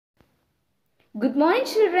Good morning,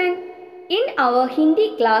 children. In our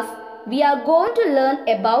Hindi class, we are going to learn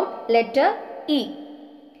about letter E.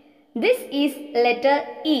 This is letter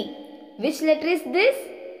E. Which letter is this?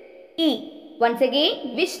 E. Once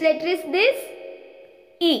again, which letter is this?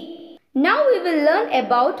 E. Now we will learn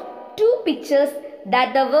about two pictures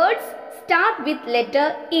that the words start with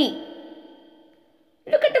letter E.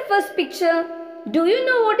 Look at the first picture. Do you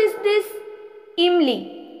know what is this? Imli.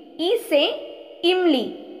 E say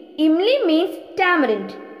Imli. Imli means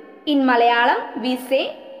tamarind. In Malayalam, we say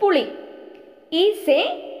puli. E say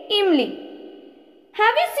Imli.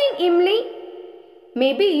 Have you seen Imli?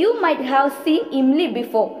 Maybe you might have seen Imli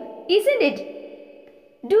before, isn't it?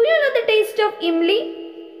 Do you know the taste of Imli?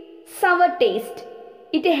 Sour taste.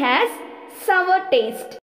 It has sour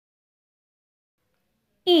taste.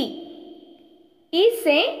 E. E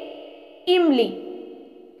say Imli.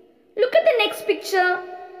 Look at the next picture.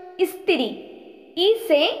 Istiri. E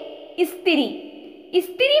say Istiri.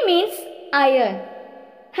 Istiri means iron.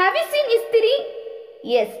 Have you seen Istiri?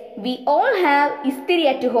 Yes, we all have Istiri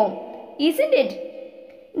at home, isn't it?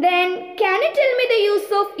 Then can you tell me the use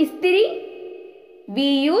of Istiri? We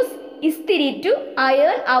use Istiri to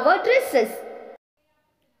iron our dresses.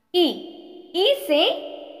 E. E say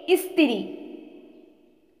Istiri.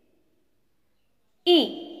 E.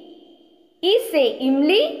 E say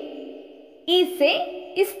Imli. E say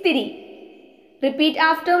Istiri. Repeat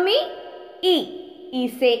after me. E. E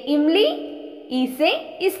say Imli. E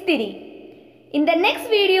say Istiri. In the next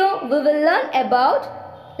video, we will learn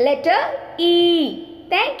about letter E.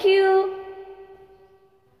 Thank you.